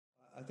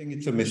I think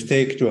it's a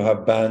mistake to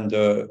have banned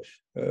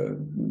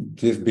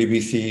these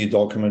BBC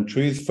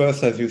documentaries.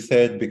 First, as you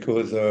said,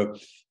 because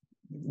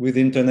with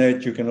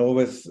internet you can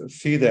always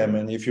see them,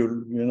 and if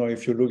you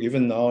look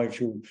even now, if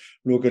you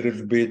look a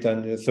little bit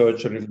and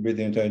search a little bit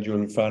the internet, you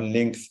will find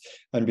links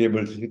and be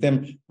able to see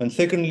them. And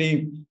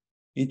secondly,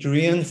 it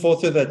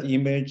reinforces that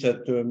image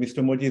that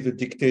Mr. Modi is a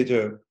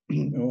dictator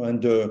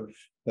and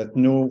that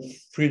no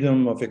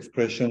freedom of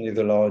expression is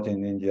allowed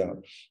in India.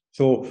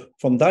 So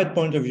from that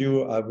point of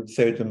view, I would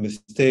say it's a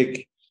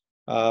mistake.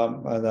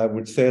 And I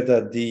would say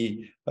that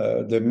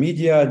the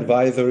media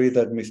advisory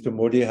that Mr.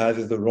 Modi has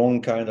is the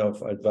wrong kind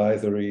of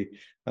advisory,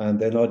 and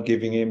they're not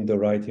giving him the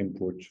right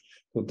input.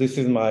 So this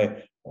is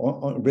my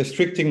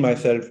restricting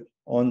myself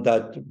on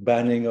that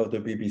banning of the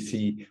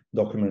BBC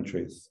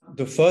documentaries.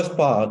 The first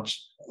part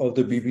of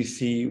the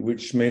BBC,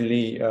 which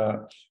mainly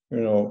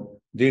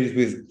deals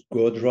with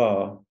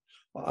Godhra,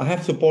 I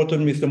have supported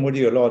Mr.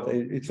 Modi a lot.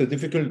 It's a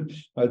difficult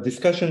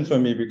discussion for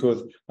me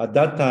because at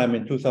that time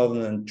in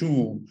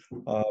 2002,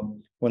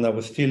 when I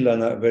was still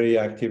a very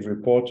active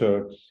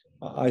reporter,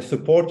 I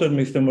supported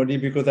Mr. Modi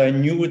because I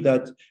knew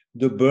that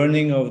the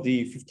burning of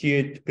the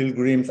 58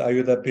 pilgrims,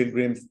 Ayodhya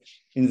pilgrims,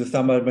 in the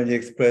Sabarmati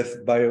Express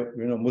by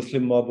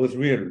Muslim mob was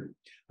real,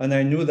 and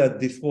I knew that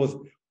this was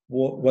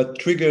what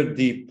triggered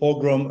the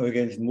pogrom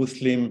against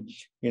Muslim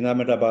in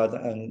Ahmedabad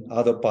and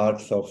other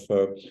parts of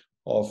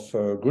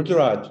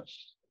Gujarat,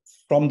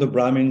 from the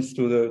Brahmins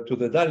to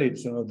the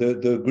Dalits.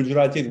 The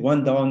Gujaratis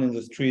went down in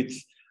the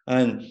streets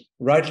and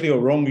rightly or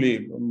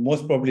wrongly,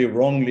 most probably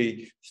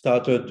wrongly,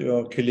 started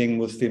killing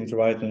Muslims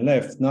right and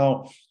left.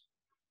 Now,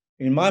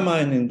 in my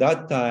mind, in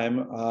that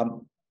time,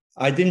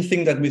 I didn't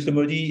think that Mr.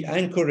 Modi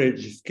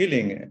encouraged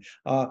killing.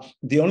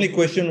 The only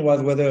question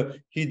was whether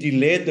he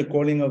delayed the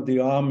calling of the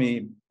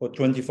army for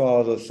 24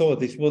 hours or so.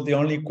 This was the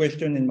only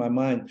question in my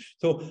mind.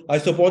 So I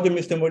supported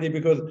Mr. Modi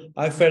because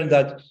I felt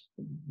that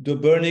the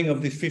burning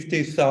of these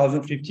 58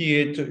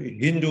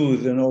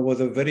 Hindus, was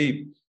a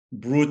very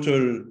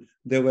brutal.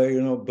 They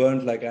were,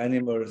 burned like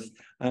animals.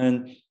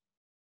 And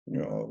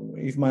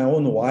if my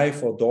own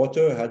wife or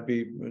daughter had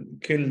been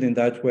killed in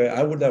that way,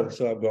 I would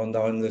also have gone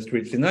down in the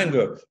streets in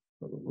anger.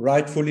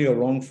 Rightfully or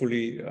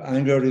wrongfully,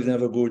 anger is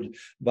never good,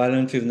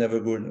 violence is never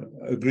good,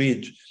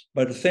 agreed.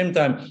 But at the same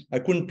time, I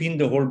couldn't pin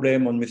the whole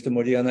blame on Mr.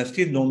 Modi, and I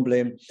still don't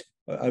blame.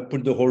 I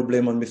put the whole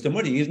blame on Mr.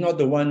 Modi. He's not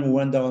the one who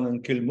went down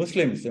and killed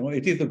Muslims.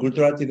 It is the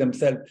Gujaratis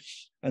themselves.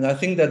 And I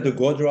think that the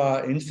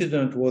Godhra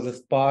incident was a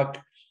spark,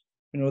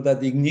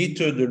 that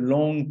ignited a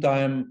long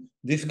time.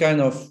 This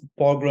kind of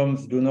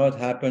pogroms do not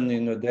happen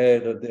in a day.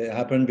 That they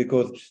happen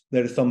because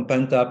there is some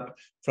pent-up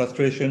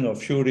frustration or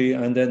fury,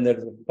 and then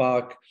there's a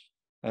spark.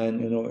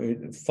 And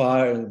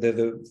there's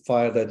a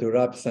fire that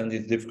erupts and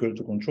it's difficult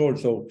to control.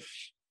 So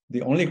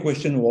the only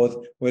question was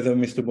whether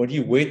Mr. Modi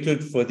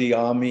waited for the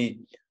army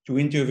to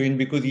intervene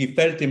because he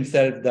felt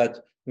himself that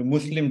the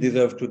Muslims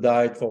deserved to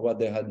die for what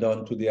they had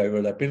done to the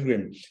Ayodhya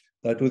pilgrim.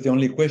 That was the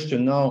only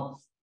question. Now,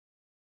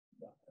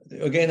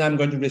 again, I'm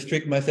going to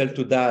restrict myself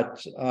to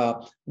that.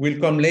 We'll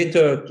come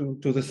later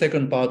to the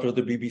second part of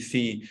the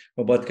BBC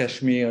about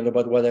Kashmir and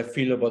about what I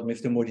feel about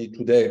Mr. Modi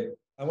today.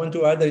 I want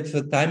to add that it's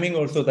the timing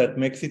also that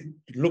makes it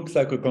look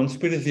like a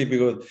conspiracy,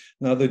 because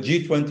now the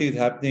G20 is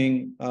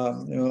happening.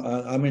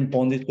 I'm in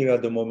Pondicherry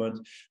at the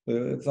moment.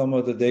 Some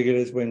of the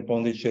delegates were in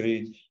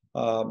Pondicherry.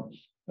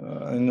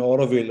 In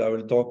Auroville, I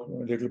will talk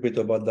a little bit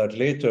about that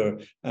later.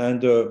 And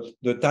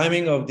the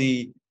timing of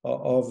the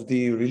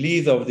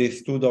release of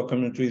these two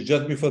documentaries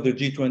just before the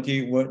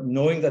G20,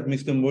 knowing that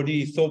Mr.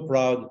 Modi is so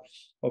proud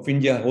of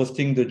India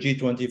hosting the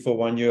G20 for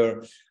 1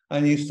 year,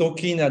 and he's so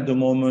keen at the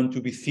moment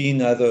to be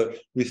seen as a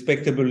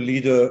respectable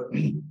leader,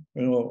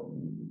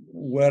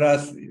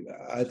 whereas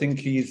I think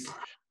he's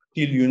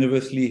still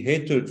universally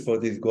hated for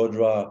these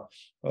Godhra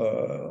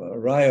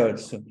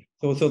riots.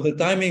 So the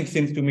timing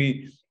seems to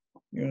me,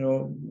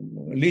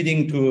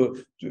 leading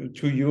to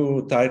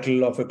your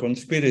title of a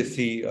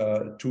conspiracy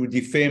to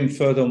defame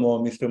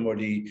furthermore Mr.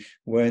 Modi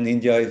when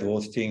India is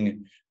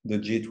hosting the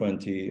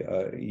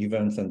G20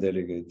 events and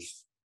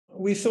delegates.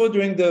 We saw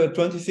during the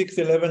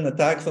 26/11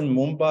 attacks on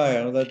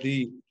Mumbai that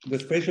the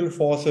special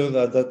forces,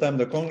 at that time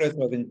the Congress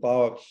was in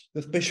power,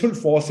 the special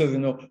forces,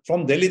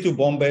 from Delhi to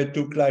Bombay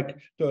took like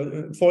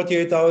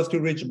 48 hours to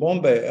reach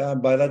Bombay.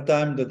 By that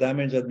time, the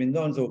damage had been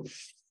done. So,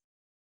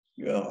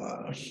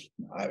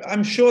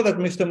 I'm sure that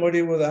Mr.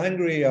 Modi was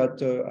angry at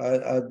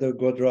the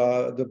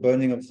Godhra, the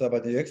burning of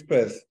Sabarmati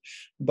Express.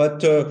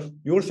 But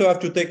you also have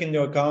to take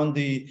into account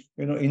the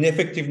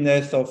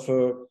ineffectiveness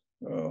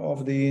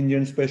of the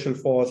Indian Special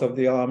Force, of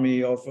the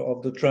army, of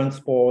the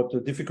transport, the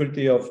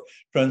difficulty of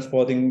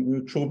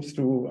transporting troops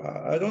to,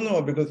 I don't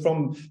know, because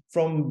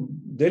from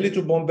Delhi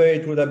to Bombay,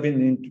 it would have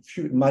been in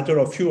a matter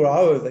of few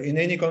hours. In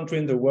any country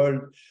in the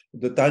world,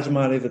 the Taj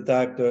Mahal is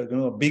attacked,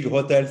 big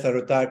hotels are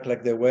attacked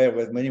like they were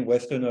with many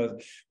Westerners.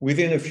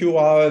 Within a few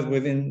hours,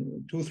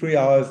 within 2-3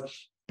 hours,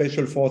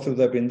 special forces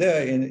have been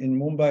there. In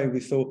Mumbai, we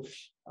saw,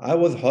 I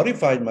was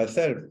horrified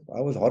myself. I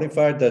was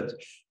horrified that,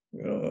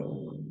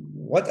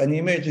 what an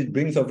image it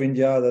brings of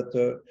India,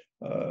 that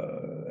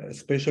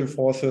special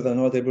forces are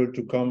not able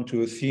to come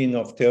to a scene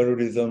of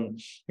terrorism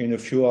in a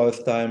few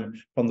hours' time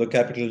from the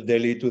capital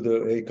Delhi to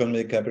the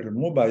economic capital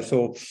Mumbai.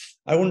 So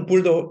I won't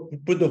put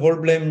the whole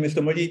blame on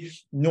Mr. Modi,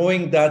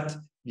 knowing that,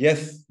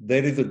 yes,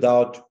 there is a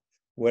doubt,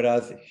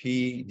 whereas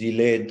he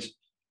delayed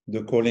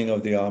the calling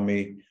of the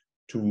army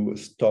to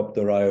stop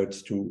the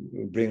riots, to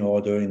bring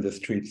order in the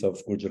streets of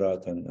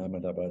Gujarat and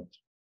Ahmedabad.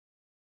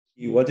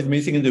 What is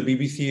missing in the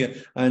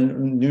BBC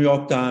and New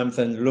York Times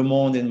and Le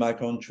Monde in my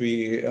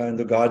country and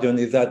The Guardian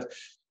is that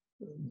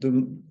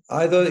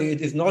either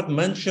it is not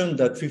mentioned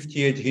that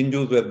 58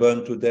 Hindus were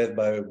burned to death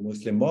by a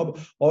Muslim mob,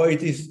 or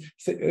it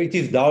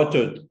is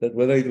doubted that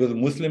whether it was a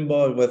Muslim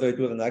mob, whether it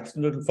was an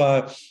accidental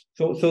fire.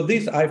 So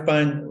this, I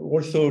find,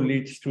 also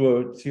leads to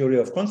a theory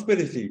of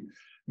conspiracy.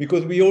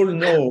 Because we all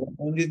know,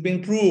 and it's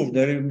been proved,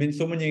 there have been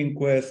so many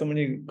inquiries, so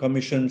many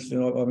commissions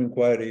of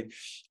inquiry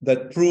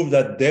that prove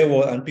that there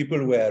were, and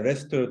people were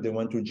arrested, they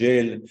went to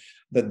jail,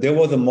 that there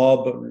was a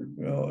mob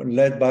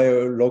led by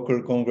a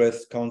local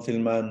Congress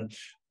councilman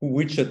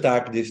which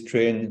attacked this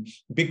train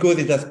because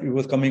it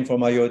was coming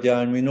from Ayodhya.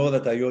 And we know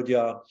that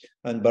Ayodhya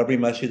and Babri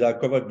Masjid, I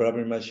covered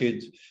Babri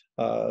Masjid,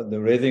 the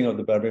raising of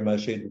the Babri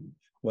Masjid,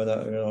 when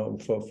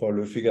for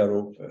Le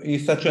Figaro,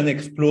 is such an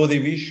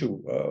explosive issue,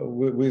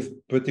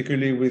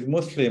 particularly with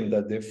Muslims,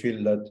 that they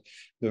feel that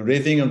the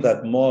raising of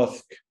that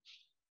mosque,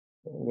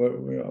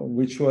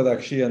 which was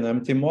actually an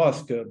empty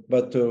mosque,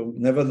 but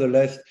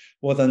nevertheless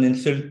was an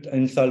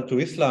insult to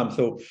Islam.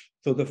 So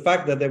the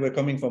fact that they were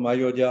coming from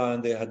Ayodhya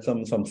and they had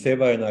some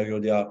seva in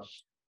Ayodhya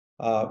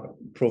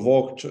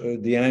provoked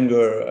the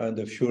anger and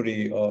the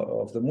fury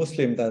of the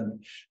Muslims,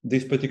 and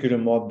this particular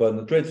mob burned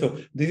the train. So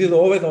this is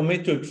always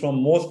omitted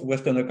from most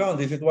Western accounts.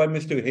 This is why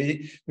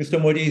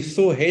Mr. Modi is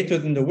so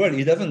hated in the world.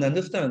 He doesn't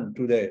understand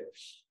today.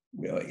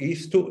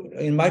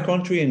 In my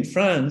country, in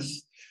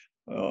France,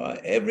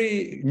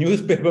 every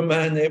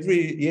newspaperman,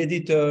 every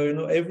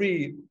editor,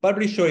 every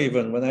publisher,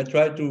 even when I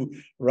try to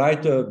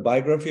write a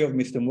biography of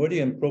Mr.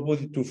 Modi and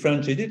propose it to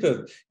French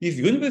editors, he's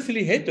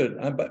universally hated,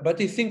 but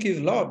he thinks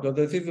he's loved. Or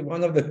this is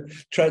one of the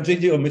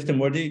tragedies of Mr.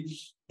 Modi,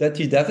 that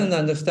he doesn't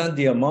understand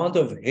the amount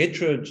of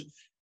hatred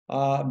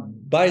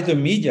by the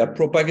media,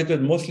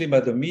 propagated mostly by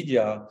the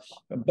media,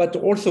 but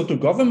also to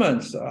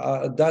governments,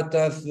 that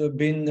has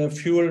been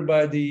fueled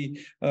by the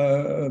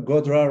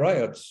Godhra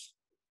riots.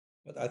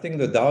 But I think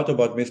the doubt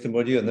about Mr.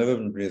 Modi has never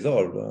been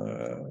resolved.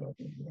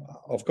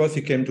 Of course,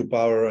 he came to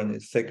power on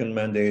his second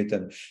mandate,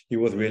 and he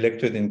was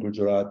re-elected in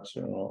Gujarat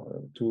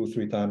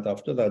 2-3 times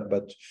after that.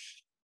 But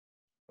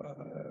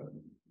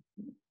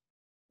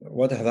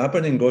what has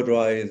happened in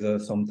Godhra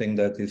is something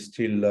that is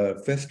still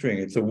festering.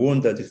 It's a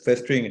wound that is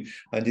festering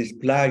and is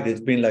plagued.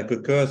 It's been like a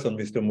curse on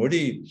Mr.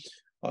 Modi.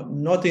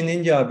 Not in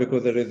India,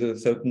 because there is a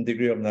certain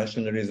degree of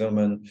nationalism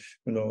and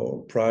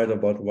pride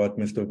about what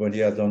Mr. Modi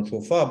has done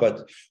so far,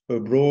 but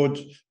abroad,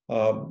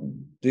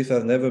 this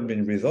has never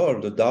been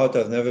resolved. The doubt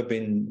has never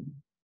been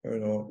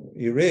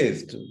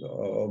erased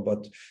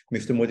about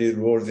Mr. Modi's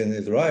roles in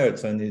his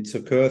riots, and it's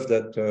a curse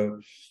that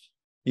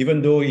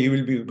even though he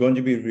will be going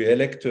to be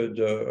re-elected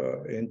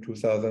in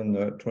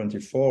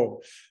 2024,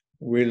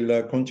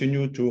 will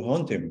continue to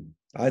haunt him,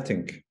 I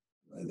think.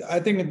 I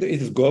think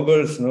it's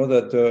Goebbels,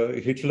 that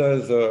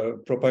Hitler's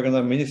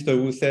propaganda minister,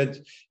 who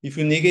said, if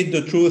you negate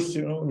the truth,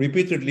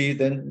 repeatedly,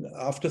 then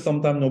after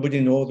some time nobody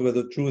knows where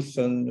the truth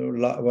and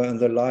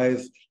the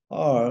lies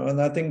are. And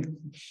I think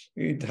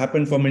it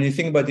happened for many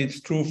things, but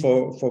it's true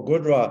for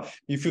Godhra.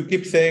 If you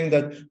keep saying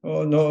that,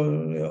 oh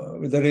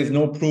no, there is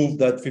no proof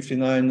that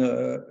 59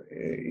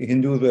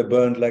 Hindus were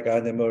burned like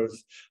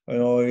animals,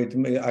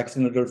 it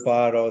accidental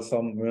fire or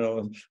some,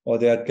 or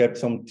they had kept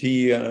some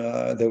tea,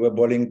 they were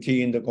boiling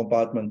tea in the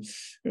compartment,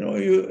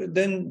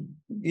 then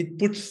it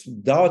puts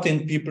doubt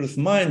in people's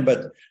mind.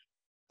 But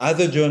as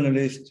a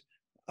journalist,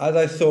 as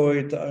I saw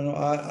it,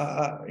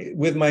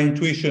 with my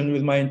intuition,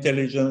 with my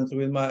intelligence,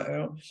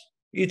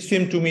 it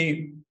seemed to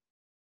me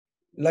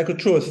like a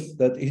truth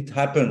that it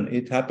happened,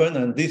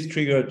 and this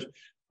triggered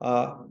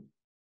a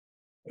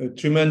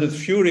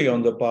tremendous fury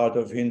on the part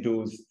of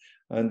Hindus,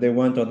 and they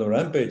went on a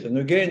rampage. And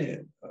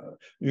again,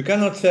 you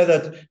cannot say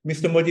that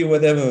Mr. Modi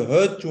was ever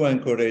heard to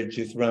encourage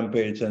this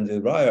rampage and the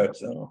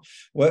riots.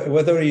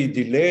 Whether he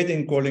delayed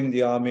in calling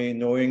the army,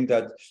 knowing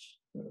that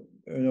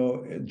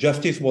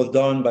justice was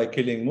done by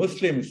killing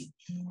Muslims.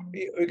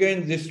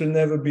 Again, this will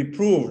never be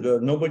proved.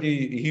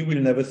 He will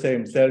never say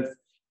himself,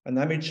 and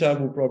Amit Shah,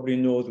 who probably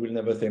knows, will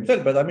never say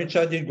himself. But Amit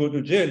Shah did go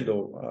to jail,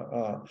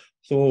 though.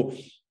 So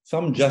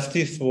some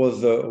justice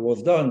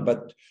was done,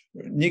 but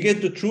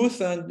negate the truth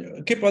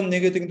and keep on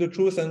negating the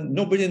truth, and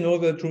nobody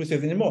knows the truth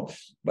is anymore.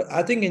 But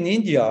I think in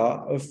India,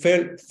 a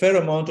fair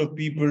amount of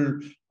people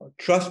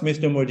trust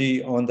Mr.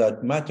 Modi on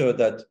that matter,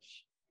 that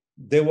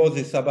there was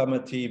a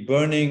Sabarmati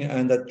burning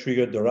and that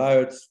triggered the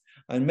riots.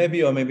 And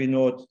maybe or maybe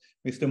not,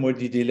 Mr.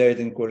 Modi delayed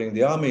in calling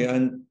the army.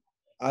 And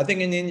I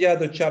think in India,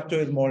 the chapter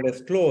is more or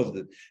less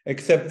closed,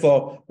 except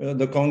for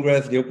the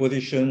Congress, the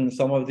opposition,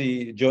 some of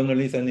the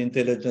journalists and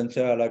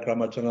intelligentsia like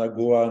Ramachandra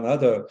Guha and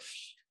others.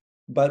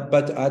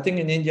 But I think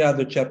in India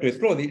the chapter is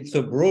closed. It's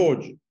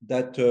abroad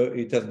that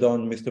it has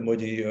done Mr.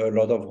 Modi a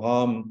lot of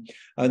harm,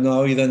 and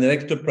now he's an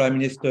elected prime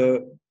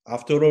minister.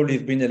 After all,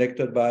 he's been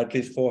elected by at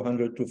least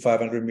 400 to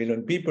 500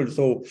 million people.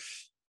 So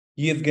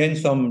he has gained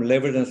some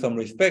leverage and some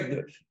respect,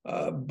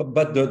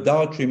 but the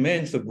doubt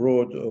remains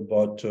abroad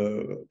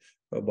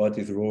about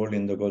his role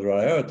in the Godhra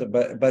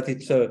riot. But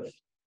it's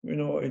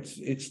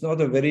it's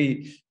not a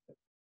very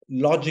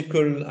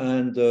logical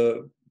and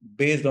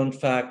based on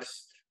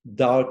facts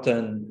doubt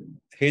and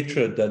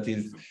hatred that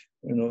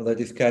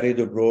is carried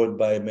abroad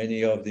by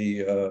many of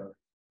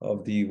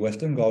the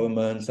Western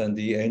governments and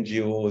the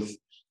NGOs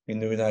in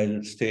the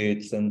United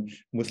States and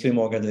Muslim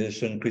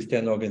organizations,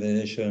 Christian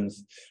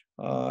organizations.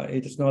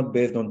 It is not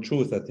based on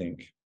truth, I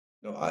think.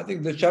 No, I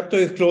think the chapter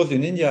is closed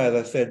in India, as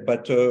I said,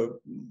 but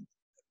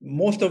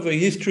most of the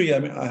history, I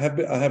mean, I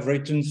have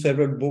written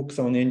several books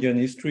on Indian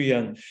history,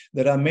 and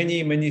there are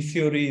many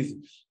theories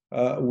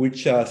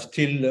which are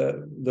still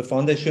the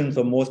foundations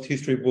of most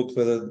history books,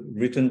 whether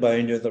written by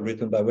Indians or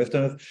written by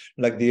Westerners,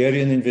 like the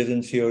Aryan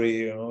invasion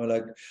theory,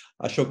 like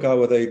Ashoka,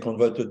 whether he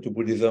converted to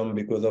Buddhism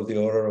because of the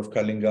horror of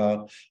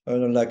Kalinga,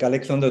 like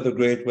Alexander the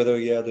Great, whether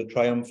he had a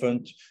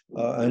triumphant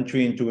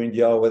entry into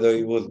India, or whether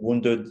he was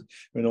wounded,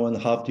 and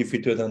half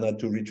defeated and had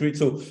to retreat.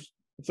 So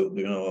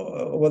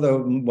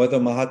whether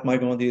Mahatma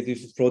Gandhi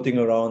is floating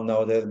around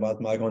nowadays,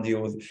 Mahatma Gandhi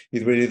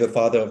is really the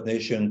father of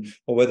nation,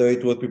 or whether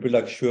it was people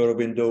like Sri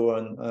Aurobindo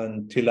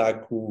and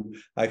Tilak who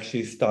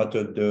actually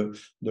started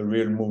the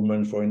real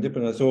movement for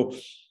independence. So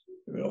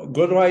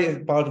Godhra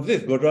is part of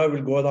this. Godhra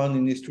will go down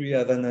in history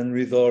as an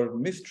unresolved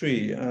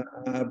mystery.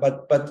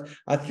 But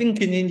I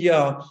think in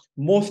India,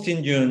 most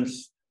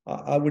Indians,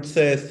 I would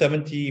say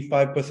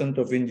 75%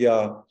 of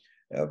India,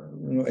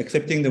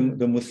 excepting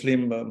the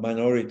Muslim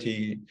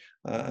minority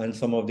and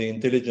some of the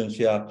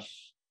intelligentsia,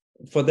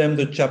 for them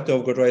the chapter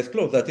of Godhra is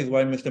closed. That is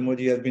why Mr.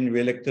 Modi has been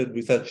re-elected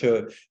with such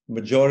a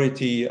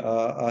majority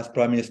as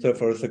Prime Minister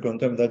for a second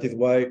term. That is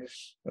why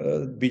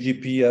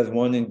BJP has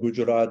won in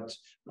Gujarat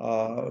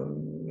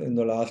in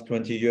the last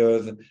 20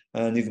 years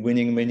and is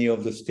winning many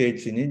of the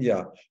states in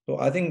India. So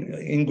I think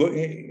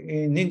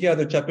in India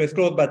the chapter is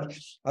closed. But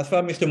as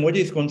far as Mr. Modi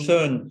is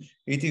concerned,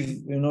 it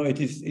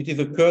is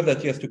a curse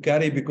that he has to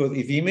carry, because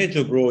his image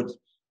abroad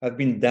has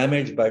been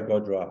damaged by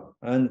Godhra.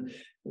 And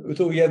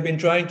so he has been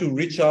trying to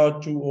reach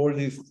out to all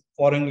these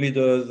foreign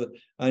leaders,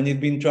 and he's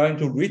been trying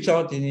to reach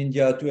out in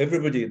India to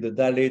everybody, the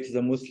Dalits,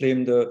 the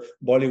Muslim, the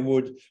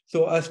Bollywood,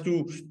 so as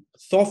to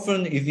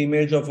soften his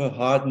image of a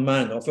hard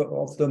man,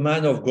 of the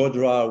man of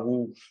Godhra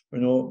who,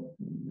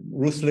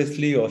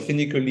 ruthlessly or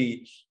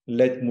cynically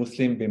let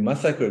Muslims be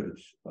massacred.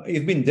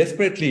 He's been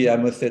desperately, I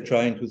must say,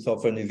 trying to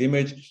soften his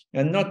image,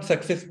 and not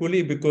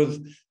successfully,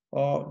 because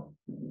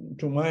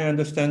to my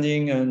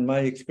understanding and my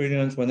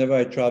experience, whenever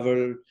I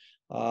travel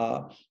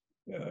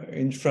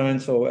in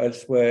France or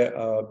elsewhere,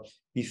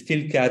 he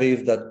still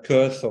carries that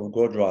curse of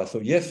Godhra. So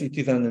yes, it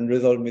is an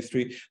unresolved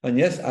mystery. And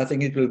yes, I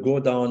think it will go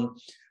down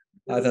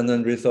as an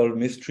unresolved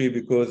mystery,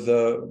 because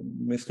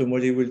Mr.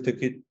 Modi will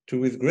take it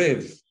to his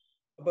grave.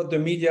 About the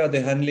media,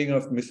 the handling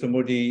of Mr.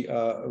 Modi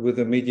with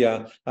the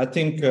media, I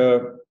think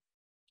the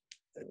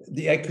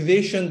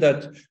accusation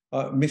that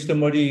Mr.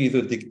 Modi is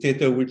a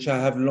dictator, which I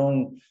have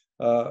long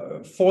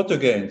fought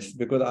against,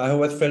 because I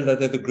always felt that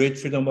there's a great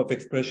freedom of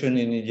expression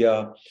in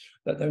India,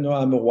 that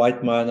I'm a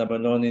white man, I'm a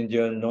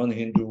non-Indian,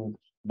 non-Hindu,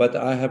 but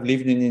I have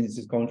lived in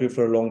this country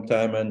for a long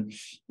time, and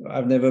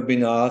I've never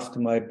been asked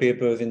my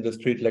papers in the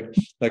street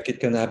like it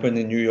can happen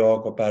in New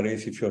York or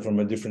Paris if you're from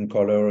a different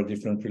color or a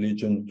different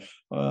religion.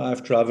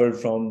 I've traveled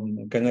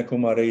from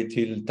Kanyakumari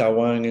till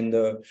Tawang in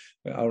the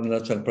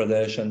Arunachal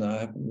Pradesh, and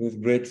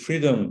with great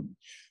freedom.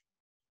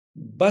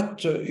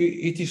 But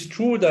it is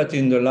true that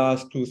in the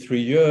last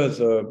 2-3 years,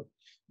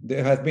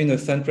 there has been a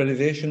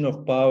centralization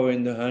of power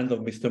in the hands of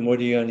Mr.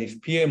 Modi and his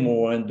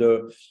PMO.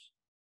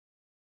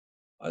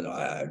 And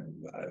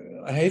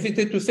I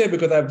hesitate to say,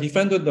 because I've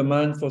defended the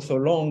man for so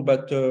long,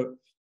 but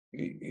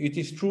it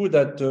is true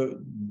that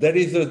there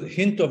is a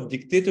hint of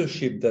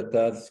dictatorship that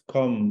has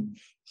come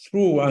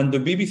through, and the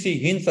BBC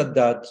hints at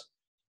that.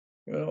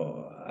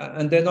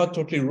 And they're not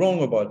totally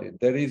wrong about it.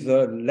 There is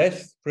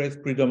less press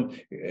freedom.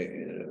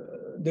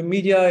 The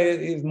media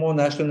is more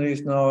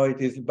nationalist now.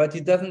 But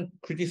it doesn't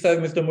criticize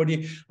Mr.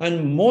 Modi.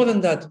 And more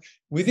than that,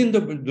 within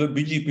the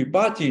BJP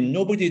party,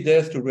 nobody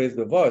dares to raise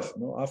the voice.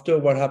 After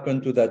what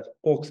happened to that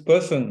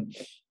spokesperson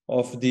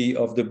of the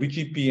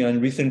BJP,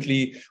 and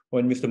recently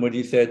when Mr.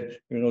 Modi said,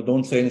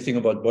 don't say anything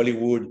about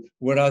Bollywood,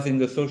 whereas in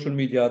the social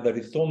media there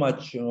is so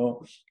much,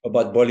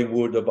 about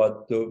Bollywood,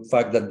 about the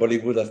fact that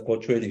Bollywood has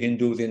portrayed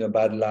Hindus in a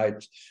bad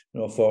light,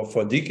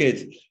 for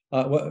decades.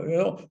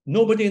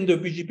 Nobody in the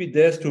BJP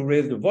dares to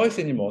raise the voice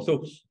anymore.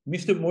 So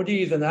Mr.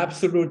 Modi is an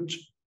absolute,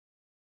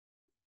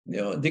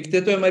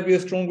 dictator might be a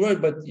strong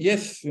word, but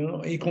yes,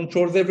 he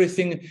controls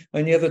everything,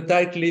 and he has a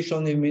tight leash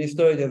on the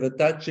minister. He has a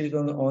tight leash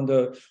on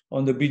the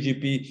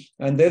BJP,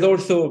 and there's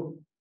also,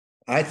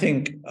 I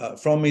think,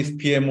 from his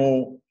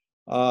PMO,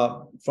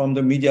 from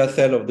the media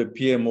cell of the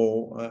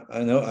PMO.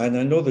 I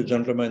know the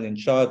gentleman in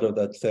charge of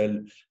that cell.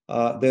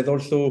 There's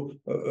also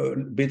a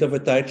bit of a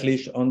tight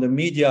leash on the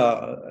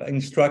media,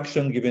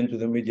 instruction given to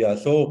the media.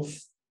 So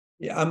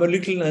yeah, I'm a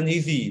little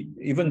uneasy,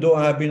 even though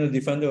I have been a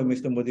defender of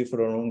Mr. Modi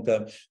for a long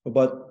time,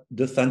 about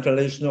the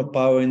centralization of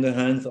power in the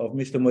hands of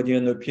Mr. Modi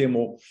and the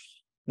PMO.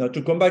 Now,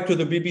 to come back to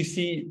the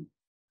BBC,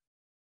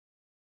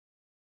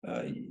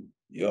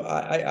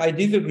 I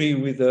disagree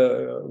with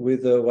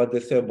what they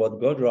say about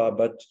Godra,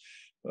 but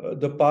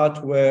the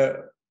part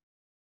where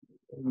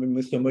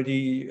Mr.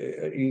 Modi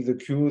is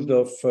accused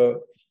of,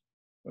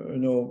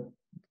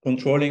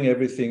 controlling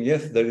everything,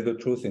 yes, there is a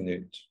truth in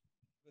it.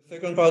 The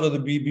second part of the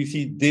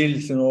BBC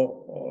deals,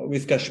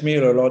 with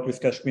Kashmir, a lot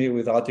with Kashmir,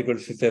 with Article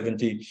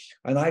 370,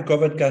 and I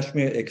covered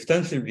Kashmir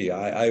extensively.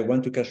 I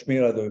went to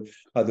Kashmir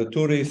as a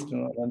tourist.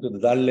 I went to the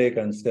Dal Lake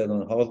and stayed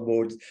on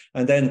houseboats,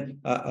 and then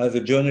as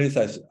a journalist,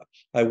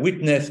 I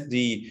witnessed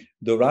the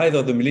rise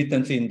of the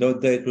militancy in those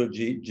days with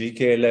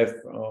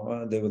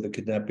GKLF. There was the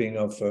kidnapping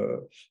of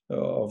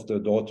the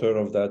daughter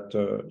of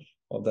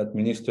that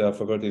minister. I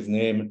forgot his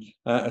name.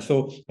 I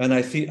saw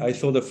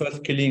the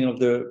first killing of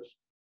the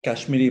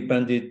Kashmiri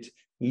Pandit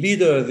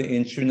leaders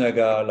in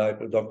Srinagar, like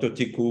Dr.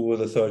 Tiku was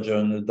a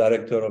surgeon, the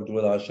director of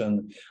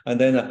Doordarshan. And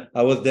then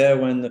I was there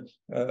when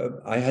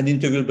I had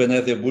interviewed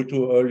Benazir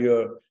Bhutto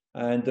earlier,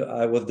 and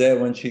I was there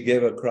when she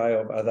gave a cry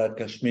of Azad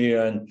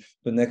Kashmir, and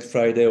the next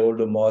Friday all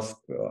the mosques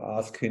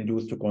asked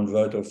Hindus to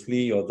convert or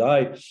flee or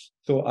die.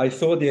 So I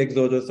saw the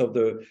exodus of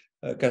the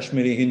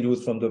Kashmiri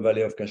Hindus from the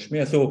Valley of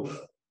Kashmir. So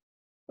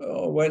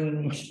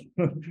when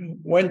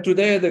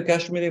today the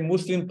Kashmiri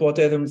Muslims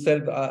portray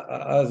themselves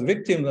as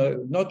victims,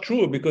 not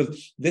true,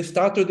 because they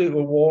started a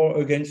war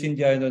against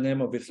India in the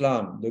name of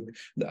Islam,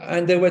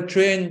 and they were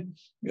trained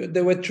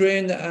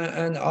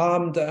and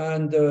armed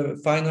and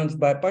financed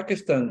by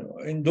Pakistan.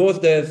 In those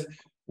days,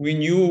 I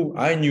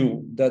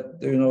knew that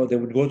they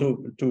would go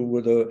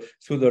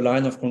through the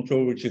line of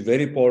control, which is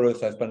very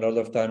porous. I spent a lot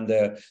of time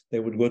there.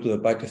 They would go to the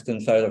Pakistan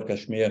side of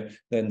Kashmir,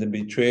 then they'd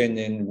be trained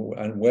in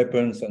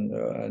weapons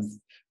and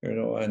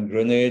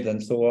grenades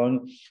and so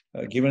on,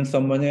 given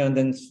some money, and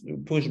then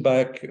pushed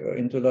back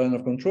into the line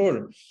of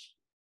control.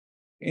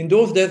 In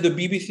those days, the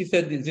BBC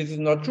said this is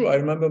not true. I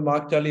remember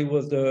Mark Talley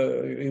was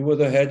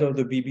the head of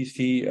the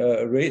BBC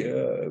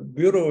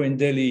bureau in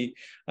Delhi,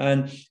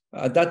 and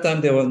at that time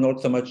there was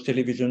not so much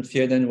television.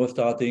 CNN was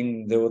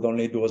starting. There was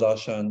only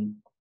Doordarshan.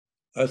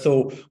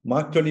 So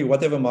Mark Talley,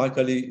 whatever Mark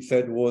Talley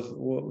said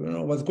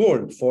was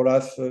gold for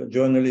us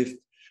journalists,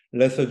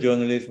 lesser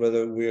journalists,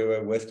 whether we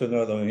were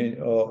Westerners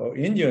or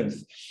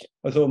Indians.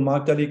 So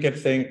Mark Talley kept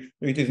saying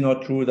it is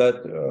not true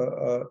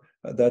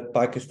that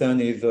Pakistan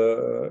is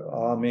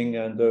arming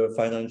and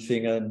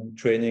financing and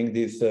training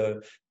these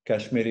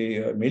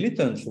Kashmiri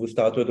militants who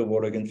started the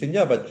war against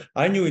India. But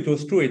I knew it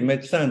was true. It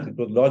made sense. It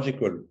was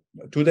logical.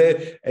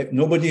 Today,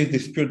 nobody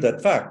disputes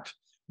that fact.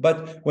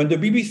 But when the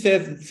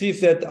BBC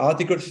sees that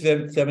Article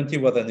 70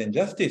 was an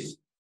injustice,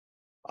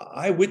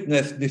 I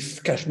witnessed these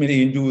Kashmiri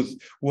Hindus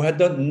who had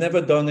never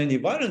done any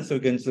violence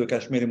against the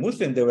Kashmiri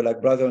Muslims. They were like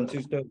brothers and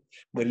sisters.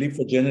 They lived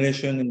for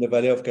generations in the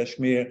Valley of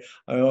Kashmir.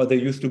 They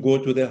used to go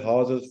to their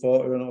houses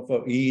for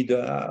Eid.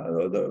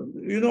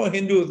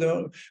 Hindus,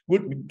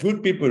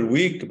 good people,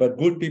 weak but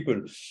good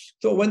people.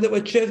 So when they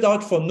were chased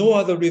out for no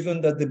other reason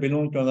that they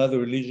belonged to another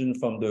religion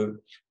from the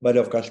Valley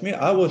of Kashmir,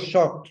 I was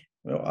shocked.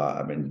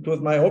 It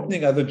was my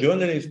opening as a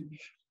journalist.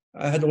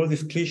 I had all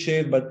these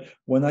cliches, but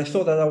when I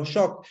saw that, I was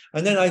shocked.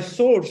 And then I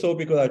saw also,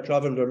 because I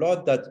traveled a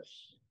lot, that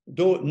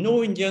though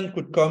no Indian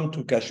could come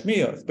to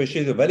Kashmir,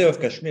 especially the Valley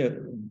of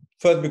Kashmir,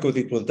 first because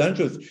it was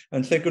dangerous,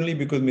 and secondly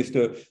because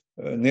Mr.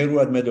 Nehru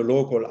had made a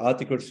law called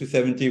Article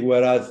 370,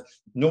 whereas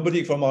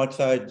nobody from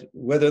outside,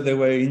 whether they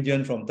were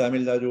Indian from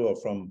Tamil Nadu or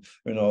from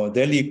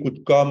Delhi,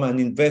 could come and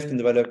invest in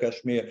the Valley of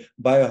Kashmir,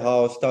 buy a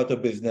house, start a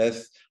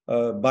business,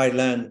 buy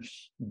land.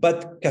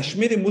 But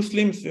Kashmiri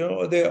Muslims,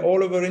 they're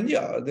all over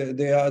India.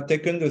 They are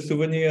taken the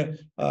souvenir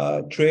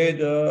trade.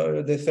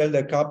 They sell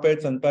their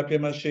carpets and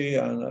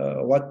papier-mâché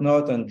and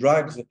whatnot and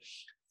drugs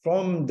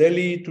from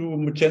Delhi to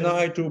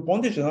Chennai to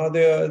Pondicherry.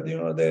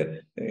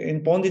 They're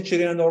in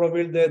Pondicherry and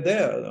Auroville. They're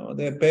there.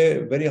 They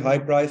pay very high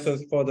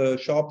prices for the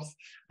shops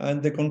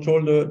and they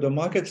control the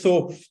market.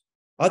 So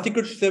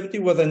Article 70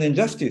 was an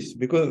injustice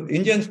because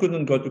Indians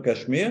couldn't go to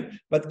Kashmir,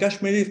 but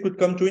Kashmiris could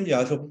come to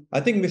India. So I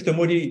think Mr.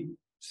 Modi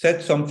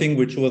said something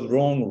which was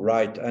wrong,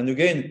 right. And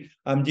again,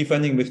 I'm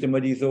defending Mr.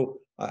 Modi, so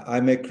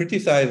I may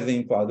criticize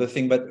him for other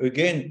things, but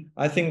again,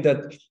 I think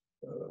that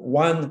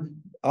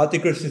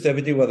Article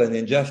 370 was an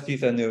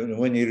injustice, and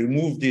when he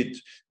removed it,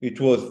 it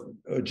was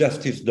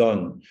justice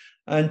done.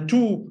 And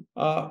two,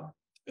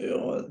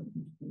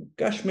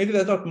 Kashmiris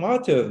are not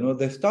martyrs.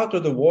 They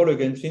started the war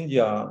against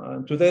India,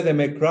 and today they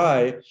may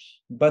cry,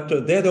 But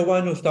they're the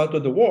one who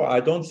started the war.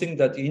 I don't think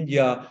that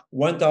India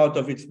went out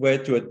of its way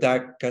to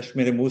attack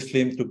Kashmiri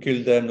Muslims, to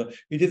kill them.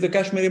 It is the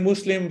Kashmiri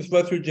Muslims,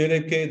 first with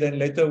JLK, then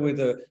later with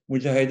the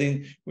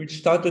Mujahideen, which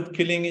started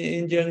killing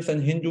Indians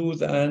and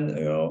Hindus.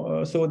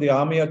 And so the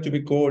army had to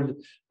be called.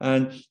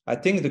 And I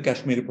think the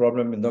Kashmiri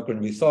problem is not going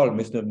to be solved.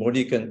 Mr.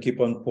 Modi can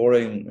keep on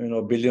pouring,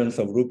 billions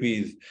of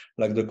rupees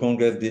like the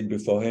Congress did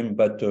before him.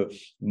 But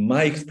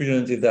my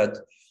experience is that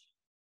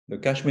the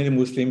Kashmiri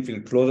Muslims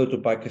feel closer to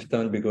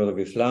Pakistan because of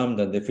Islam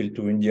than they feel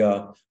to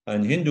India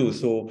and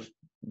Hindus. So,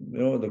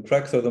 the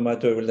crux of the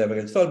matter will never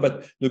get solved.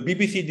 But the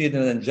BBC did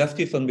an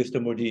injustice on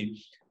Mr. Modi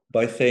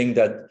by saying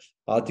that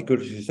Article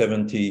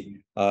 370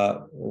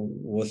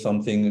 was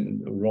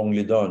something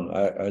wrongly done.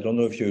 I don't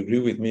know if you agree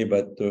with me,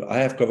 but I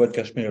have covered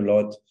Kashmir a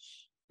lot,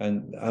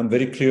 and I'm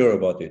very clear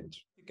about it.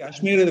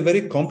 Kashmir is a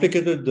very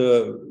complicated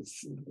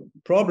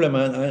problem,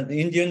 and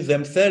Indians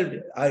themselves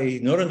are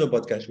ignorant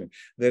about Kashmir.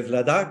 There's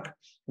Ladakh,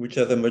 which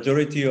has a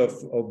majority of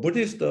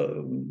Buddhists,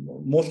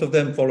 most of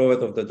them followers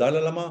of the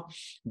Dalai Lama.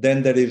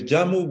 Then there is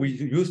Jammu. We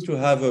used to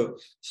have a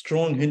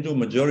strong Hindu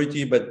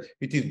majority, but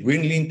it is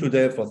dwindling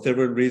today for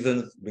several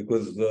reasons,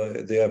 because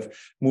they have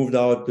moved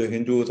out the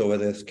Hindus, or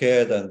they're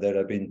scared, and there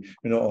have been,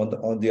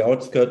 on the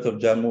outskirts of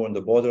Jammu, on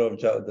the border of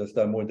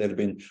Jammu, there have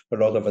been a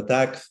lot of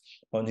attacks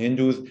on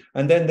Hindus.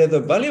 And then there's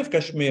the Valley of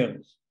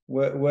Kashmir,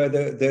 where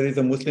there is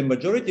a Muslim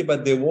majority,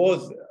 but there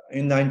was,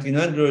 in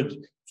 1900,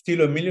 still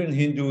 1 million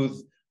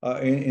Hindus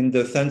in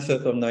the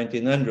census of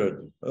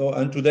 1900.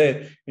 And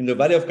today, in the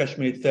Valley of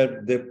Kashmir itself,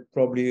 there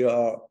probably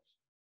are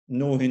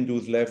no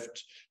Hindus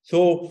left.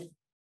 So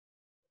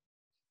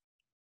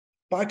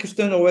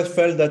Pakistan always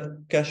felt that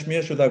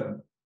Kashmir should have,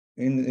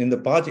 in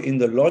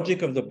the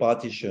logic of the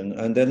partition,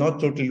 and they're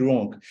not totally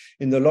wrong,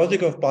 in the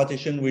logic of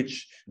partition,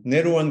 which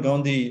Nehru and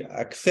Gandhi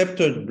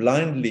accepted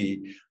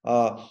blindly,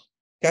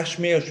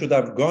 Kashmir should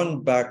have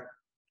gone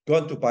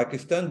to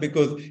Pakistan,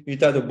 because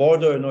it had a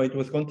border, it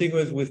was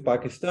contiguous with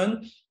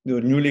Pakistan, the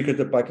newly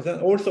created Pakistan,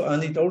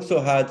 and it also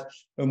had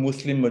a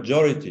Muslim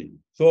majority.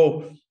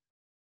 So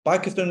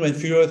Pakistan went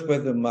furious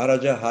when the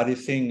Maharaja Hari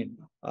Singh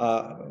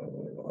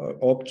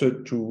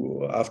opted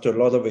to, after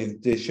a lot of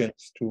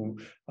hesitations, to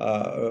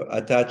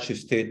attach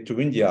his state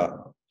to India.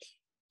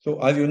 So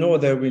as you know,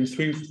 there have been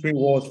three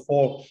wars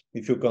fought,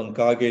 if you count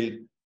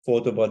Kargil,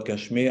 fought about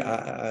Kashmir.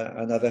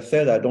 And as I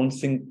said, I don't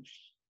think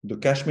the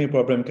Kashmir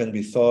problem can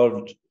be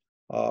solved.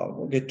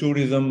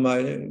 Tourism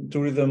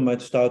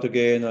might start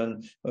again,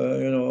 and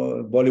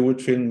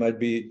Bollywood film might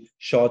be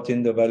shot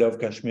in the Valley of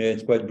Kashmir.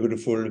 It's quite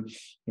beautiful,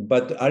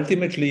 but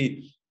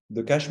ultimately,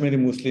 the Kashmiri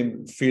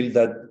Muslim feel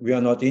that we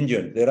are not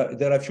Indian.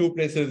 There are few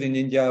places in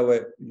India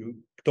where you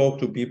talk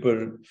to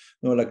people,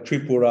 like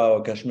Tripura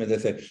or Kashmir, they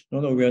say,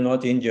 no, we are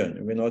not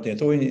Indian. We're not Indian.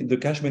 So the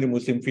Kashmiri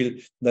Muslim feel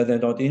that they're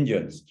not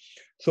Indians.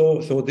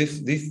 So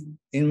this,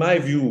 in my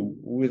view,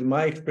 with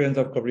my experience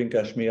of covering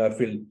Kashmir, I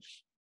feel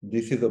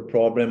this is a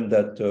problem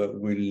that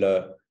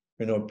will,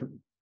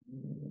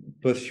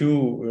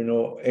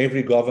 pursue,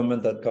 every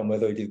government that comes,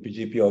 whether it is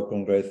BJP or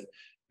Congress,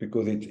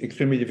 because it's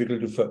extremely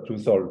difficult to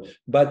solve.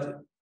 But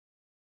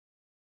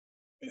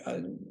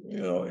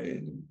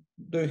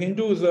the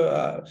Hindus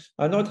are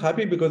not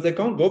happy because they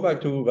can't go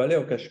back to Valley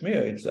of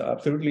Kashmir. It's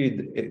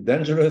absolutely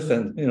dangerous,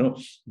 and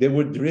they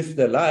would risk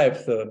their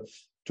lives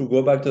to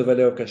go back to the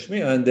Valley of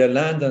Kashmir, and their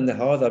land and their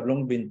house have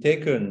long been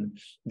taken.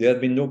 There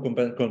has been no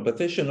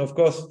compensation. Of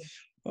course,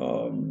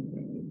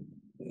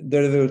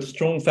 there is a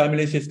strong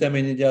family system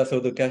in India, so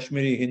the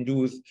Kashmiri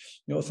Hindus,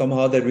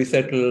 somehow they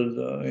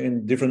resettled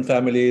in different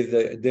families,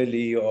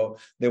 Delhi, or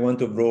they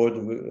went abroad.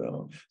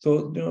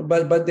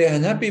 But they're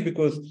unhappy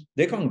because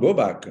they can't go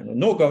back.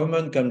 No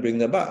government can bring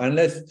them back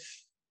unless.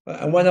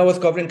 And when I was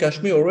covering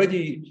Kashmir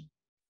already,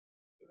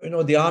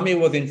 the army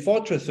was in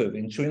fortresses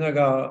in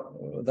Srinagar.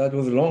 That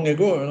was long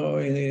ago,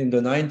 in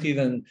the 90s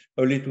and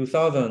early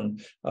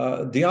 2000s.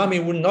 The army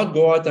would not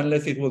go out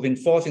unless it was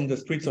enforced in the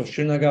streets of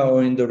Srinagar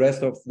or in the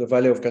rest of the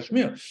Valley of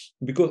Kashmir,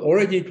 because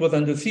already it was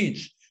under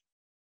siege.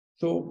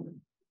 So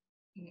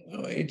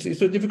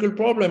it's a difficult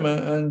problem,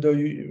 and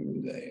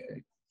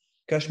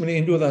Kashmiri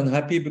Hindus are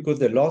unhappy because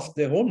they lost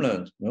their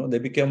homeland. They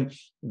became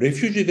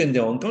refugees in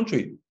their own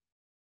country.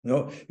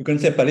 You can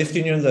say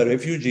Palestinians are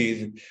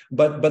refugees,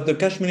 but the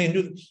Kashmiri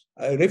Hindus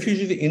are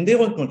refugees in their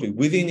own country,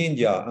 within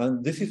India.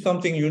 And this is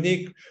something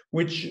unique,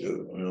 which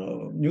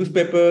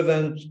newspapers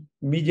and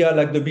media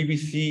like the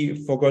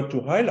BBC forgot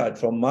to highlight.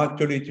 From Mark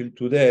Tully till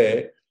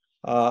today,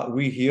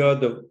 we hear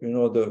the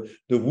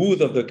woes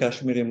of the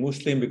Kashmiri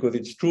Muslim, because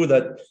it's true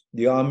that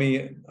the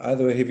army has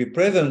a heavy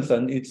presence,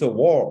 and it's a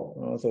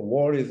war. So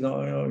war is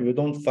not, you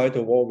don't fight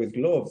a war with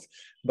gloves.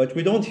 But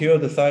we don't hear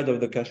the side of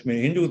the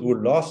Kashmiri Hindus who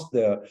lost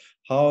their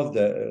house,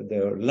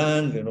 their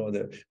land,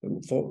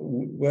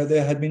 where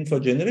they had been for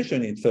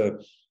generations.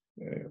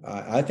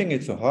 I think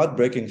it's a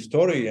heartbreaking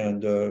story,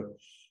 and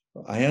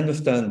I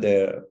understand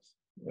their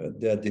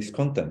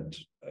discontent.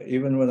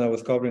 Even when I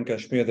was covering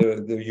Kashmir,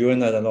 the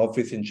UN had an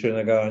office in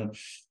Srinagar, and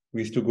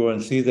we used to go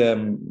and see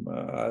them.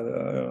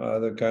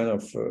 Other kind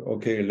of,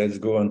 okay, let's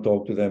go and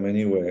talk to them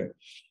anyway.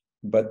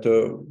 but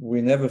we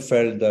never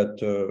felt that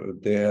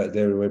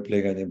they were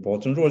playing an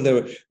important role.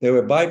 They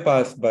were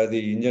bypassed by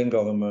the Indian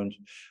government,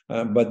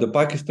 but the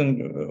Pakistan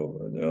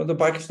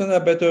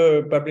have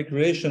better public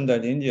relation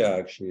than India.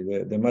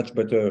 Actually, they're much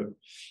better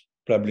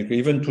public.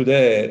 Even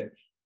today,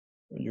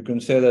 you can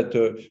say that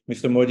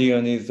Mr. Modi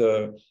and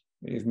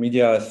his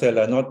media cell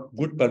are not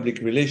good public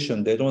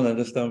relations. They don't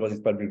understand what is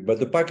public, but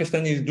the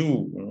Pakistanis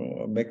do.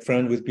 Make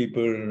friends with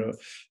people,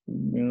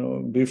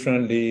 be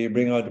friendly,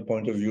 bring out the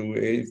point of view.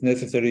 If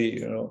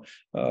necessary,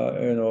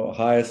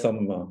 hire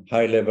some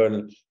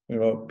high-level,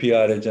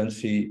 PR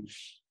agency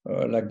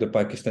like the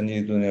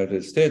Pakistanis do in the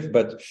United States.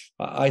 But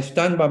I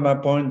stand by my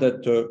point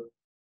that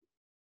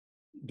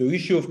the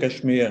issue of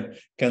Kashmir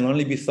can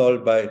only be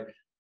solved by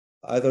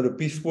either a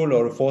peaceful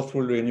or a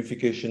forceful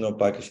reunification of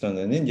Pakistan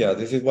and India.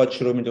 This is what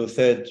Shromido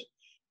said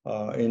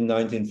in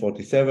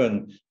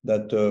 1947,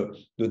 that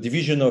the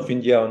division of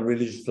India on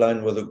religious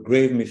line was a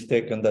grave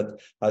mistake, and that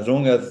as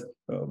long as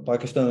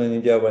Pakistan and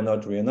India were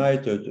not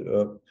reunited,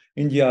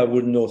 India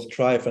would know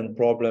strife and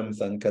problems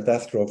and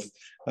catastrophes,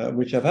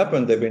 which have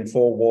happened. There have been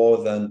 4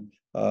 wars, and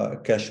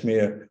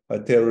Kashmir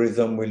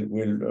terrorism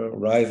will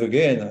rise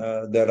again.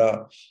 There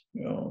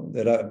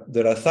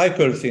are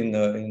cycles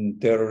in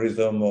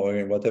terrorism, or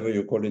in whatever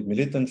you call it,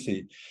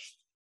 militancy.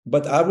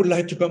 But I would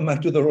like to come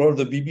back to the role of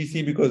the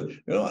BBC, because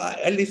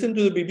I listened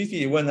to the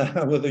BBC when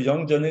I was a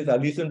young journalist. I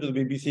listened to the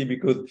BBC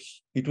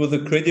because it was a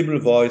credible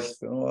voice,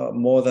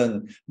 more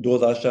than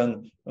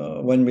Doordarshan.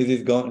 When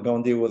Mrs.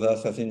 Gandhi was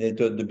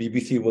assassinated, the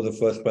BBC was the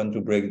first one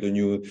to break the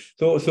news.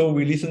 So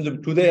we listened to.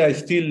 Today, I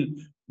still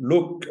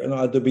look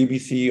at the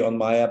BBC on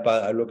my app.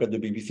 I look at the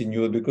BBC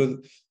News because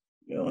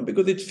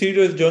it's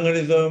serious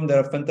journalism. There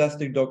are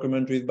fantastic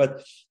documentaries.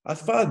 But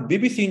as far as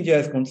BBC India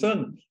is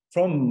concerned,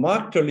 from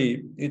Mark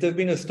Tully, it has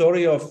been a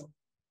story of,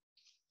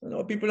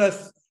 people are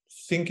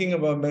thinking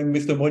about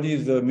Mr.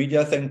 Modi's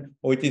media saying,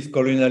 oh, it is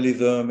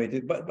colonialism.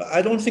 But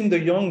I don't think the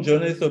young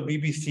journalists of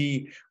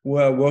BBC who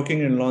are working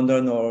in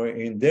London or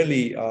in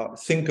Delhi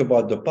think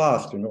about the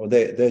past.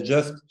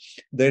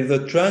 There's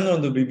a trend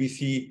on the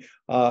BBC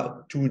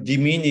to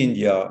demean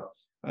India.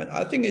 And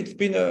I think it's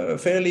been a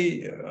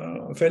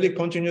fairly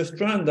continuous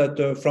trend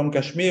that from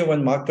Kashmir,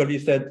 when Mark Tully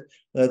said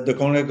that the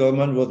Congress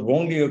government was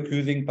wrongly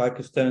accusing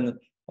Pakistan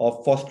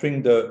of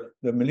fostering the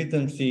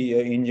militancy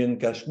in Indian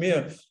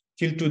Kashmir,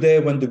 till today,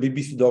 when the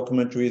BBC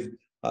documentaries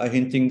are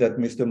hinting that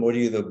Mr.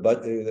 Modi is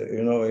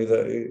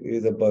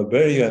a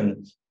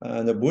barbarian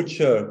and a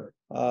butcher,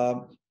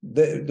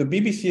 the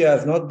BBC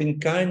has not been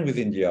kind with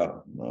India,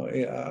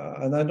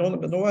 and I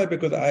don't know why.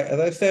 Because as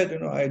I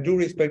said, I do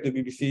respect the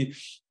BBC,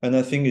 and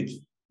I think it's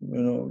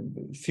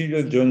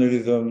serious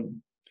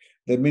journalism.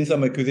 There've been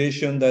some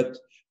accusation that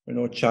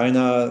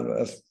China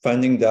is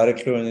funding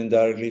directly and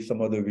indirectly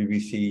some of the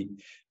BBC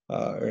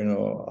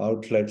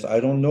outlets. I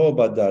don't know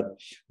about that,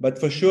 but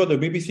for sure the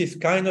BBC is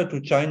kinder to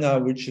China,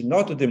 which is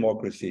not a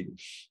democracy,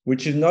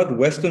 which is not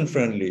Western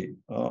friendly,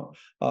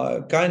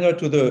 kinder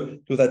to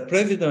that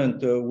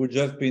president who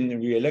just been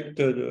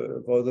re-elected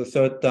for the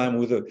 3rd time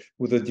with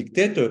a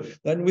dictator.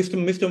 Then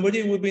Mr.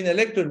 Modi would have been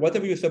elected.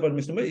 Whatever you say about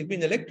Mr. Modi, he's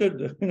been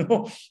elected,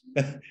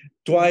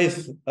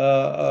 twice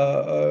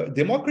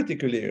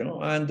democratically,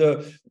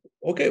 and.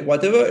 Okay,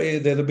 whatever,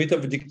 there's a bit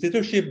of a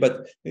dictatorship,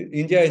 but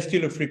India is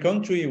still a free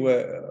country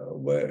where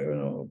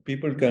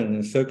people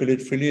can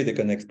circulate freely, they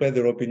can express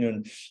their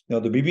opinion. The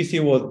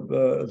BBC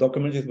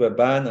documentaries were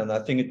banned, and I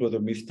think it was a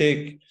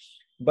mistake.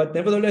 But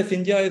nevertheless,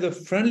 India is a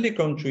friendly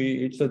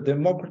country. It's a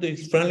democracy.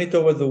 It's friendly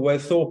towards the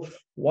West. So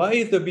why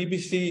is the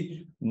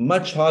BBC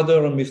much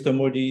harder on Mr.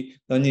 Modi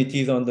than it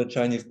is on the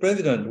Chinese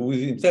president, who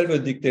is himself a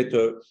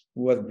dictator,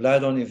 who has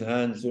blood on his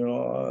hands?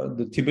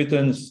 The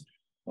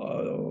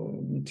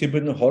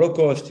Tibetan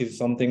Holocaust is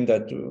something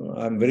that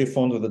I'm very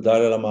fond of the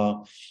Dalai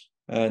Lama.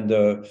 And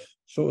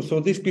so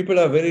these people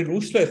are very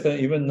ruthless.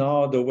 Even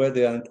now, the way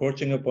they are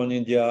encroaching upon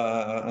India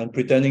and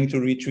pretending to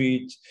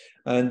retreat,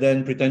 and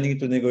then pretending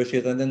to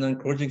negotiate, and then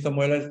encroaching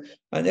somewhere else.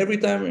 And every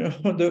time,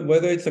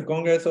 whether it's the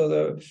Congress or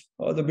the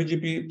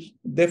BJP,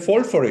 they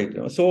fall for it.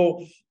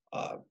 So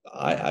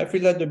I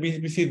feel that the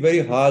BBC is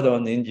very hard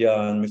on India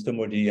and Mr.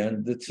 Modi,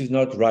 and this is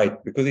not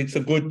right, because it's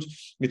a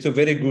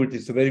very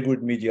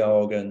good media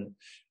organ.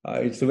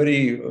 It's a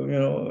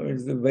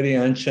very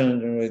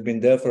ancient, it's been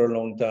there for a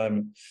long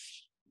time.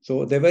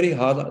 So they're very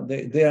hard,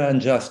 they are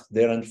unjust,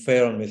 they're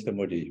unfair on Mr.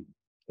 Modi.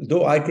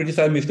 Though I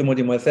criticize Mr.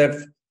 Modi myself,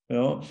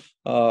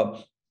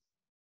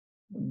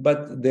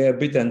 but they're a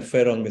bit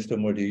unfair on Mr.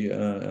 Modi,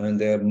 and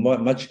they're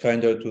much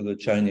kinder to the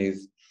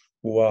Chinese,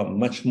 who are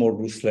much more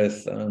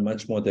ruthless and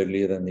much more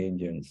deadly than the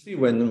Indians. See,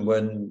 when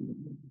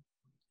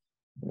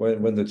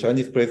the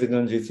Chinese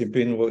president Xi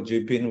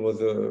Jinping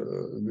was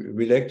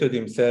re-elected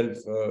himself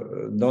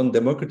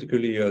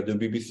non-democratically, the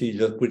BBC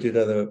just put it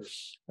as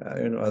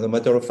a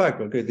matter of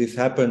fact. Okay, this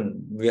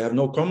happened. We have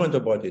no comment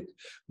about it.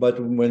 But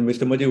when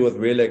Mr. Modi was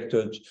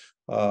re-elected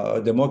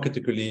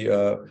democratically,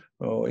 the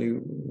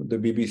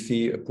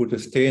BBC put a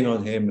stain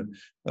on him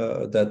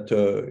that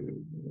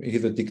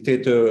he's a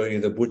dictator,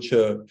 he's a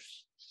butcher.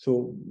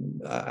 So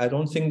I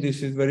don't think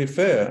this is very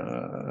fair.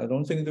 I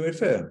don't think it's very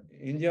fair.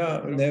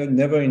 India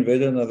never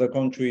invaded another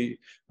country.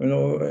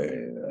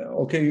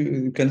 Okay,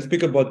 you can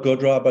speak about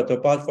Godhra, but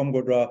apart from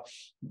Godhra,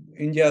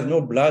 India has no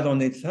blood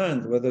on its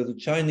hands. Whether the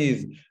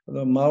Chinese,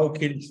 Mao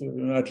killed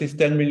at least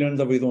 10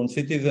 million of his own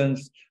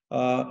citizens.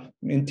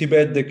 In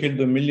Tibet, they killed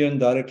 1 million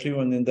directly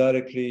and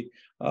indirectly.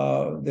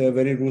 They're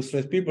very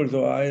ruthless people.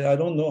 So I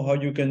don't know how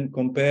you can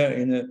compare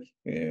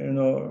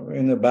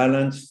in a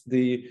balance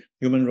the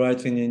human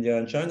rights in India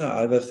and China.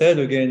 As I said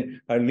again,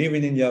 I live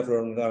in India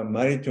I'm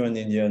married to an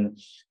Indian,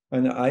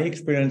 and I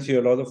experience here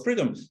a lot of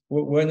freedom.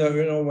 When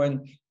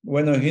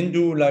a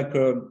Hindu like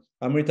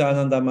Amrita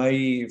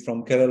Anandamayi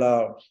from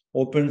Kerala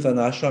opens an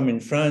ashram in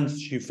France,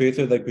 she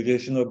faces the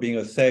accusation of being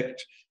a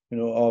sect.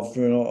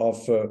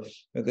 The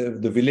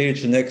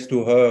village next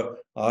to her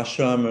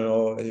ashram,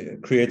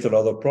 it creates a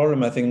lot of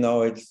problem. I think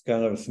now it's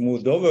kind of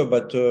smoothed over,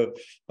 but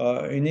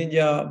in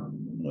India,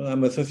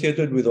 I'm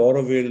associated with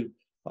Auroville.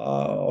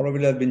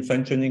 Auroville has been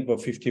functioning for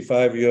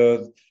 55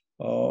 years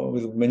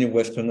with many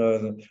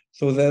Westerners.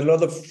 So there's a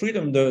lot of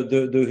freedom.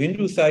 The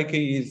Hindu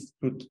psyche is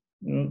to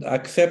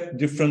accept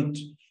different.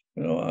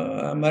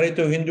 I'm married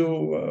to a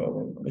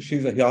Hindu.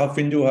 She's a half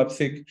Hindu, half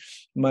Sikh.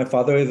 My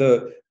father is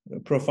a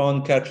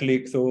profound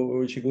Catholic,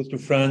 so she goes to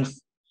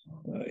France.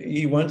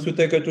 He wants to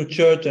take her to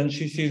church, and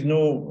she sees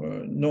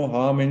no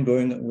harm in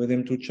going with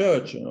him to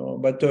church.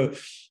 But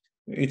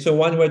it's a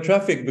one-way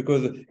traffic,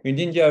 because in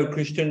India, a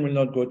Christian will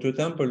not go to a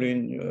temple.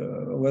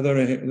 Whether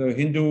a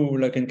Hindu,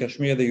 like in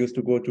Kashmir, they used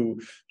to go to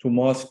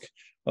mosque,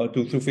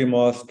 to Sufi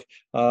mosque,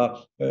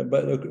 but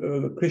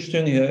a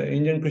Christian,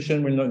 Indian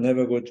Christian will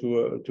never go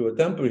to a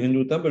temple,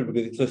 Hindu temple,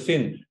 because it's a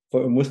sin.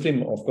 For a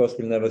Muslim, of course,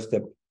 will never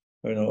step,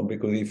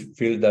 because he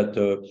feels that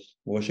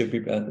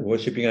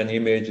worshipping an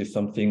image is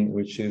something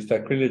which is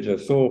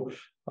sacrilegious. So,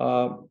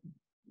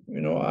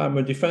 I'm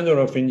a defender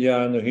of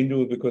India and the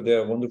Hindus because they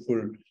are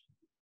wonderful,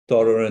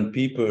 tolerant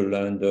people.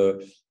 And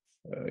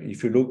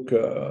if you look,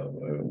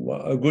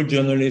 a good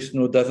journalist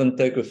doesn't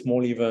take a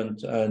small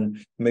event and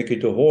make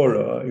it a whole.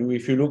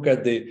 If you look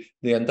at the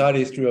entire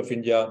history of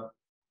India,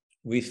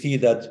 we see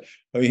that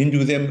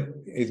Hinduism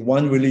is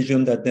one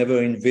religion that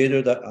never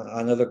invaded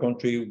another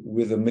country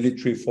with a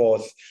military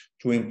force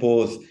to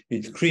impose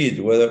its creed,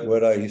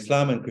 whether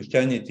Islam and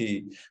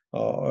Christianity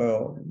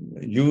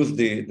use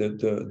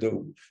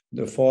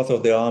the force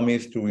of their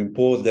armies to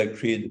impose their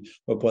creed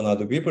upon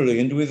other people.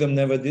 Hinduism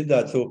never did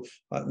that. So,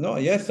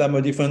 yes, I'm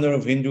a defender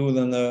of Hindus,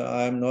 and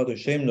I'm not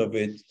ashamed of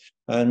it.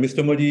 And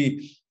Mr.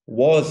 Modi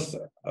was,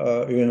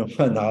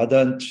 an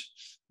ardent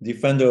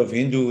defender of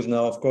Hindus.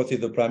 Now, of course, he's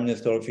the Prime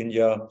Minister of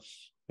India,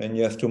 and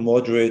he has to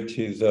moderate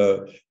his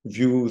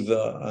views,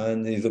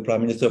 and he's the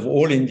Prime Minister of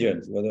all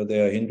Indians, whether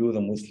they are Hindus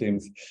or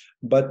Muslims.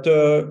 But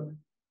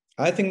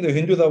I think the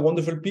Hindus are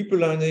wonderful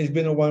people, and it's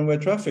been a one-way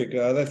traffic.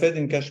 As I said,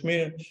 in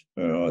Kashmir,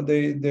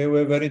 they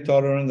were very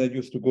tolerant. They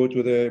used to go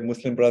to their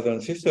Muslim brothers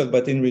and sisters,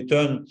 but in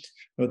return,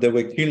 they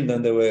were killed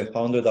and they were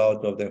hounded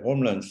out of their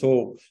homeland.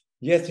 So,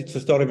 yes, it's a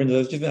story of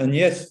injustice, and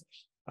yes,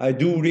 I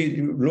do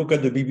look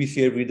at the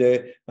BBC every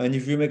day, and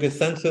if you make a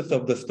census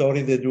of the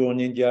stories they do on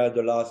India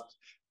the last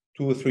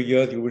 2 or 3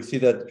 years, you will see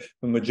that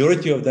the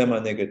majority of them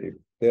are negative.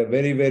 There are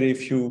very, very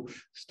few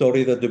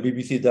stories that the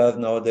BBC does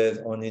nowadays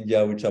on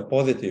India which are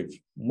positive.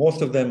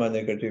 Most of them are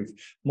negative.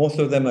 Most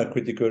of them are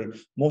critical.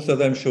 Most of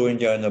them show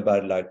India in a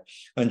bad light.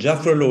 And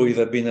Jafrolo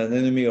has been an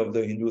enemy of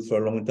the Hindus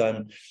for a long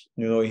time.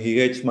 He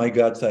hates my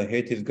guts. I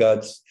hate his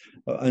guts.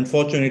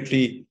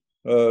 Unfortunately,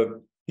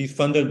 he's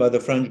funded by the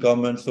French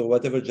government, so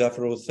whatever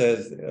Jafrolo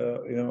says,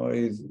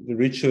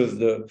 reaches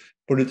the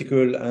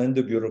political and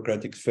the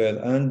bureaucratic sphere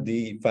and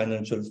the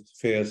financial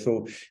sphere.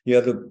 So he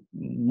has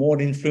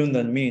more influence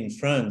than me in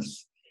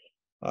France.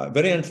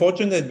 Very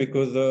unfortunate,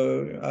 because,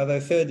 as I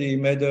said, he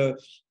made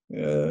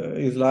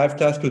his life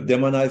task to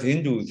demonize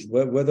Hindus.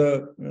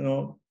 Whether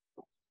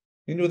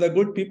Hindus are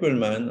good people,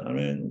 man. I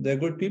mean, they're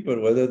good people.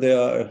 Whether they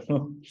are,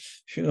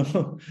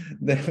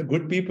 they're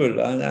good people,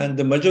 and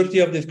the majority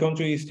of this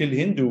country is still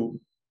Hindu.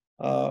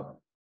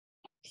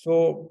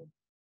 So,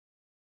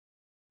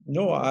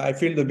 no, I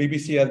feel the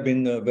BBC has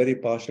been very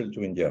partial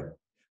to India.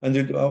 And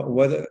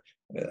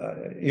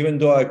even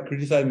though I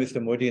criticize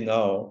Mr. Modi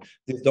now,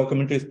 these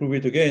documentaries prove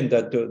it again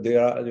that they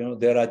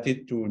are at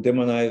it to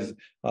demonize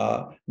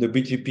the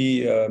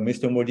BJP,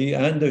 Mr. Modi,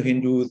 and the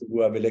Hindus who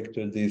have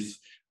elected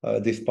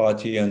this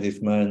party and this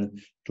man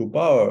to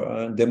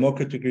power,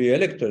 democratically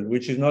elected,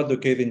 which is not the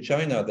case in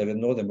China. There is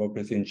no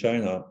democracy in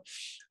China.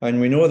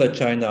 And we know that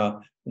China,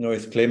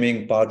 is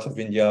claiming parts of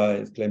India,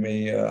 is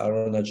claiming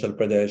Arunachal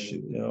Pradesh,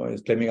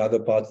 is claiming other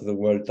parts of the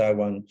world,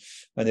 Taiwan,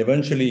 and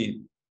eventually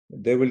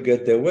they will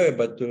get their way.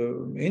 But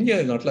India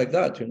is not like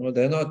that.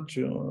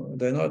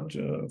 They're not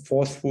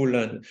forceful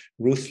and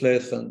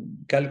ruthless and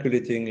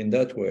calculating in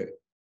that way.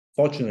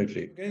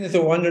 Fortunately, again, it's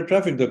a one-way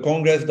traffic. The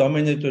Congress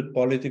dominated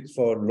politics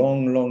for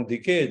long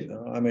decades.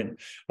 I mean,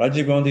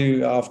 Rajiv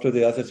Gandhi, after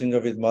the assassination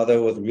of his mother,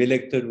 was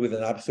re-elected with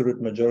an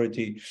absolute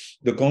majority.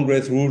 The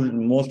Congress ruled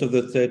most of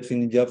the states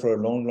in India for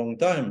a long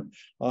time.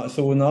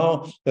 So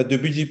now that the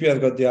BJP has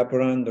got the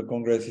upper hand, the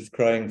Congress is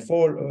crying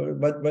foul.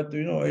 But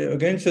you know,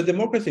 against the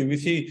democracy, we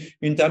see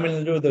in Tamil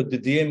Nadu that the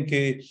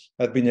DMK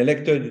has been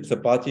elected. It's a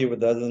party that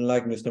doesn't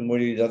like Mr.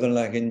 Modi, doesn't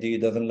like Hindi,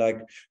 doesn't like,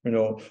 you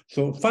know.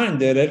 So fine,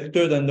 they're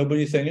elected and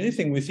nobody's saying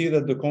anything. We see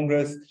that the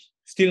Congress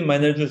still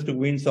manages to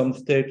win some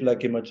state like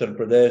Himachal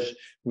Pradesh.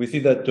 We see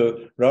that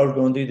Rahul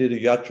Gandhi did a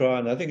yatra,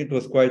 and I think it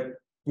was quite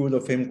good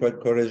of him, quite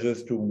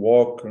courageous to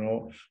walk,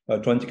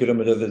 20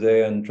 kilometers a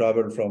day and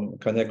travel from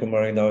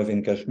Kanyakumari, now is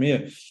in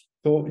Kashmir.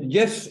 So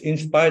yes, in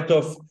spite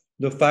of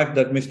the fact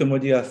that Mr.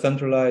 Modi has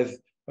centralized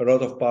a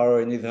lot of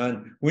power in his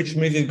hand, which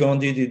Mrs.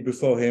 Gandhi did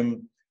before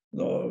him.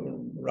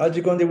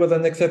 Rajiv Gandhi was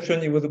an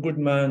exception. He was a good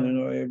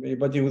man,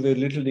 but he was a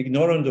little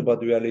ignorant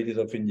about the realities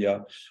of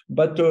India.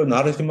 But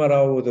Narasimha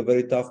Rao was a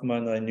very tough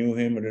man. I knew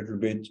him a little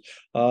bit.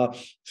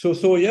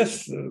 So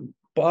yes,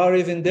 power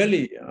is in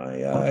Delhi.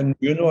 And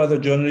you know, as a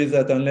journalist,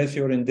 that unless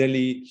you're in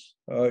Delhi,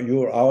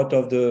 you're out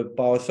of the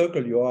power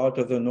circle, you're out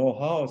of the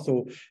know-how.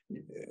 So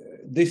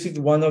this is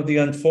one of the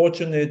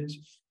unfortunate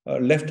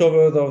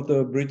leftovers of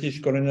the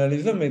British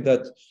colonialism, is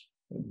that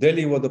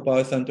Delhi was the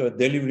power center,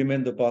 Delhi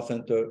remained the power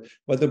center,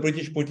 but the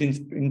British put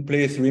in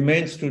place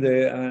remains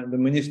today, and the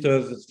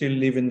ministers still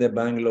live in their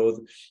bungalows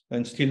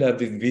and still have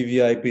this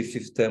VVIP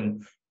system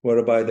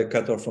whereby they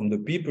cut off from the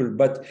people.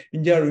 But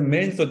India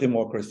remains a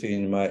democracy,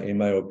 in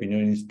my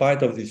opinion, in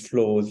spite of these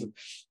flaws.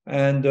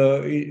 And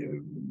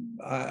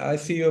I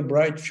see a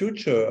bright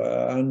future.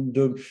 And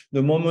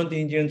the moment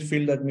the Indians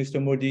feel that Mr.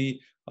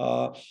 Modi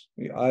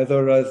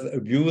either has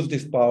abused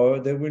his power,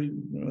 they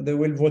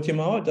will vote him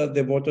out, as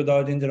they voted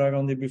out Indira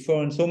Gandhi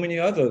before and so many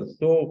others.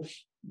 So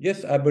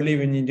yes, I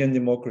believe in Indian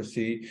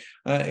democracy.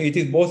 It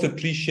is both a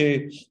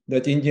cliche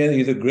that India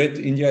is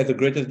the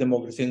greatest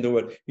democracy in the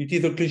world. It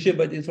is a cliche,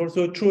 but it's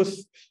also a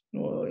truth.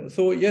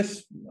 So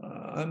yes,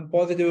 I'm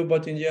positive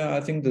about India.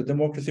 I think the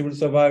democracy will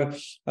survive.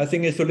 I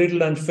think it's a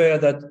little unfair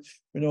that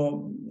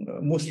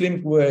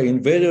Muslims were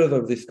invaders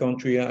of this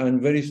country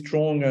and very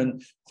strong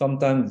and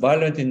sometimes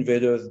violent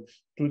invaders.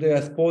 Today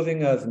are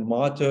posing as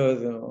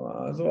martyrs.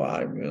 So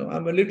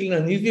I'm a little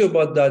uneasy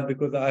about that,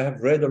 because I have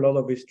read a lot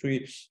of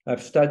history.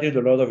 I've studied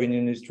a lot of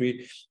Indian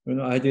history.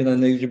 I did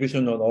an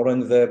exhibition on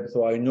Aurangzeb,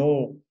 so I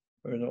know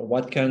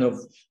what kind of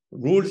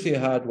rules he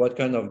had, what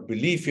kind of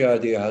belief he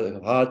had. He had a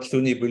hard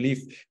Sunni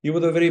belief. He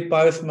was a very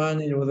pious man.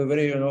 He was a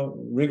very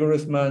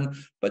rigorous man.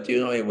 But he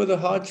was a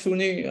hard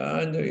Sunni,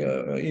 and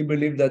he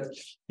believed that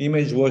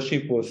image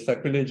worship was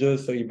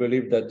sacrilegious. So he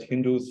believed that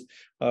Hindus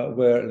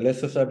were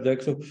lesser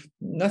subjects. So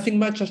nothing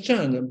much has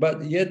changed.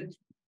 But yet,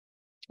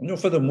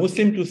 for the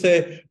Muslim to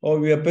say, "Oh,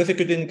 we are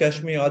persecuted in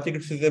Kashmir,"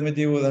 Article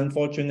 370 was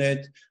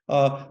unfortunate.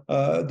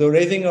 The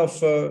raising of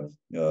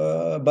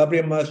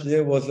Babri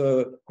Masjid was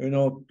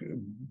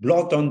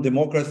blot on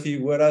democracy,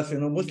 whereas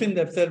Muslims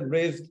themselves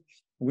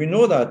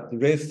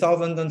raised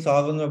thousands and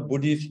thousands of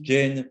Buddhist,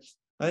 Jain,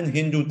 and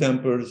Hindu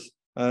temples,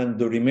 and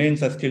the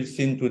remains are still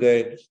seen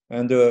today.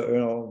 And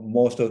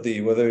most of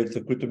whether it's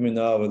a Qutub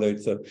Minar, whether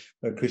it's a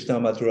Krishna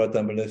Mathura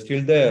temple, they're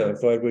still there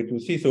for everybody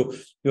to see. So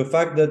the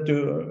fact that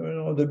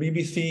the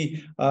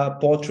BBC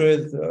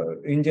portrays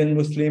Indian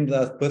Muslims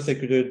as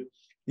persecuted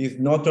is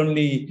not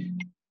only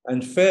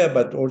unfair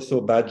but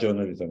also bad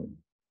journalism.